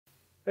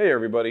Hey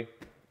everybody,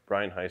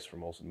 Brian Heiss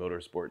from Olson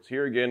Motorsports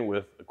here again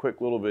with a quick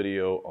little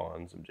video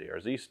on some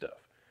JRZ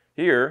stuff.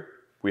 Here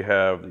we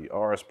have the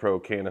RS Pro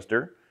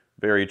canister,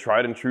 very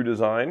tried and true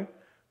design.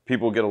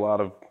 People get a lot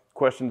of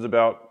questions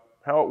about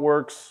how it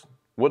works,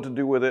 what to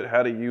do with it,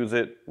 how to use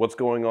it, what's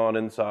going on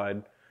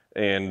inside,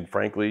 and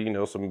frankly,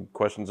 some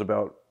questions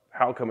about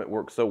how come it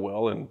works so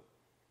well and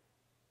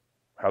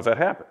how's that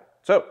happen.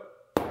 So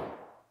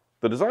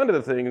the design of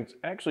the thing is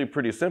actually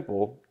pretty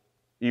simple,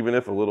 even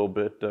if a little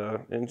bit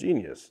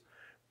ingenious.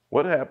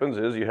 What happens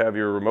is you have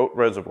your remote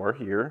reservoir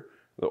here.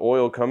 The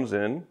oil comes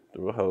in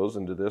through a hose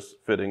into this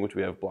fitting, which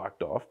we have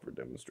blocked off for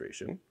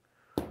demonstration.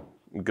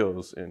 It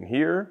goes in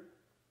here,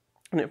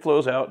 and it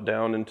flows out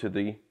down into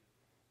the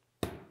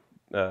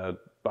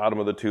bottom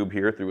of the tube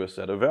here through a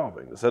set of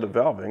valving. The set of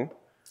valving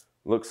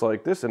looks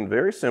like this, and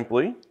very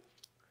simply,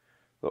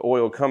 the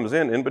oil comes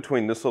in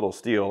between this little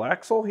steel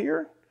axle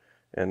here,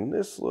 and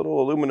this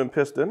little aluminum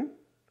piston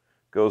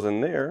goes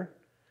in there,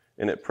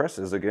 and it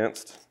presses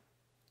against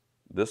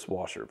this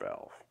washer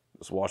valve.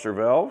 This washer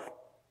valve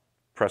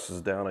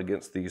presses down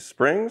against these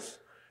springs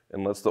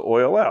and lets the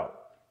oil out.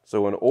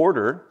 So in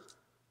order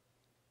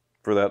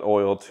for that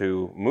oil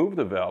to move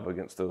the valve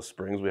against those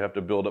springs, we have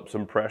to build up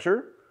some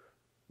pressure,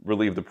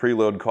 relieve the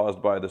preload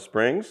caused by the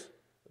springs,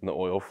 and the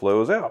oil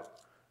flows out.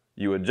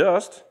 You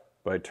adjust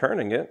by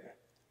turning it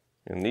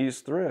in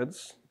these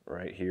threads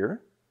right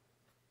here,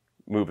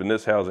 moving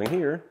this housing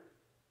here,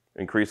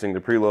 increasing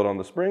the preload on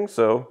the spring.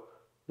 So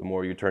the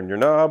more you turn your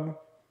knob,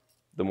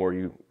 the more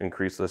you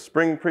increase the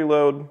spring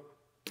preload,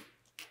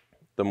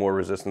 the more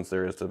resistance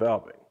there is to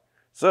valving.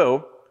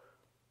 So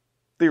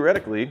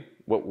theoretically,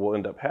 what will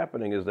end up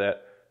happening is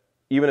that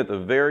even at the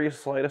very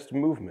slightest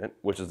movement,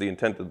 which is the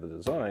intent of the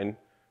design,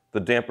 the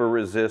damper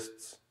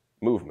resists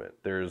movement.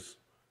 There's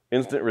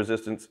instant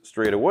resistance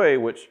straight away,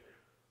 which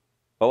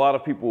a lot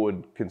of people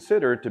would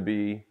consider to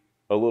be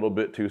a little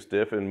bit too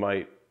stiff and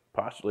might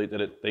postulate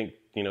that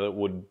it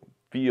would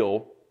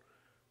feel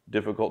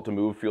difficult to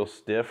move, feel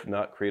stiff,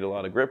 not create a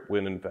lot of grip,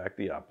 when in fact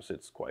the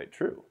opposite's quite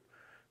true.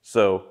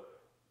 So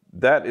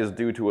that is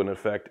due to an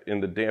effect in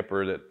the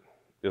damper that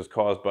is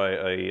caused by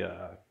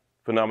a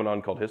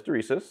phenomenon called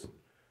hysteresis.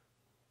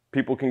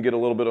 People can get a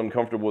little bit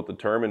uncomfortable with the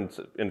term, and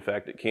in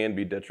fact it can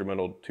be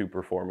detrimental to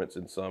performance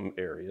in some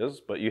areas,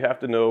 but you have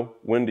to know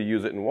when to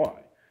use it and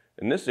why.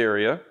 In this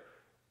area,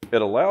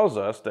 it allows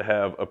us to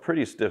have a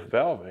pretty stiff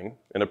valving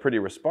and a pretty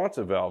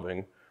responsive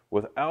valving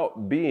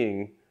without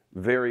being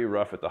very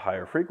rough at the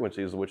higher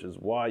frequencies, which is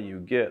why you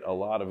get a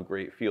lot of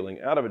great feeling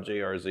out of a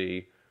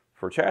JRZ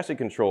for chassis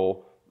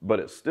control, but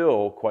it's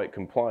still quite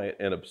compliant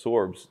and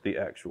absorbs the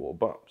actual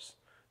bumps.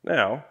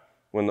 Now,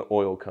 when the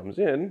oil comes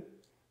in,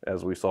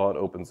 as we saw, it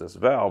opens this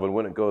valve, and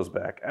when it goes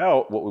back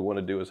out, what we want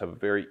to do is have a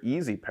very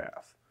easy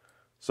path.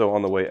 So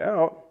on the way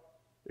out,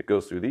 it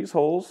goes through these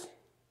holes,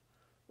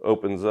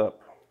 opens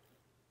up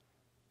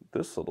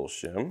this little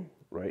shim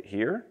right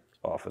here,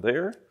 off of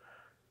there,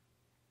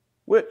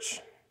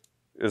 which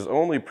is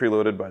only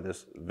preloaded by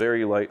this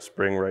very light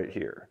spring right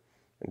here.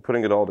 And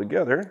putting it all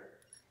together,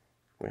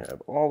 we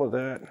have all of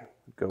that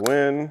go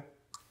in.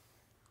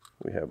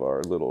 We have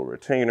our little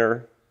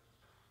retainer,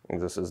 and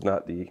this is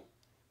not the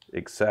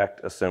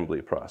exact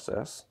assembly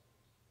process,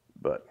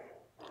 but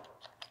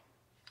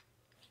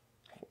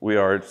we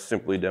are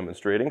simply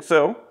demonstrating.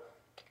 So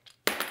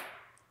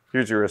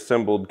here's your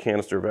assembled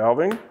canister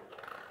valving,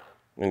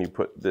 and you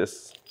put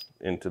this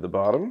into the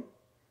bottom,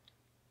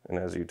 and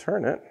as you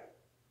turn it,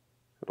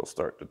 it'll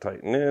start to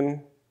tighten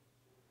in,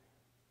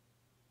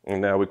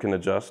 and now we can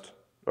adjust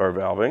our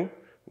valving.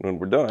 When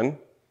we're done,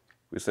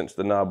 we cinch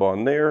the knob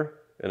on there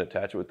and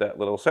attach it with that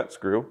little set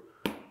screw,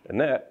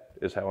 and that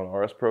is how an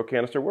RS Pro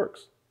canister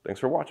works. Thanks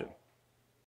for watching.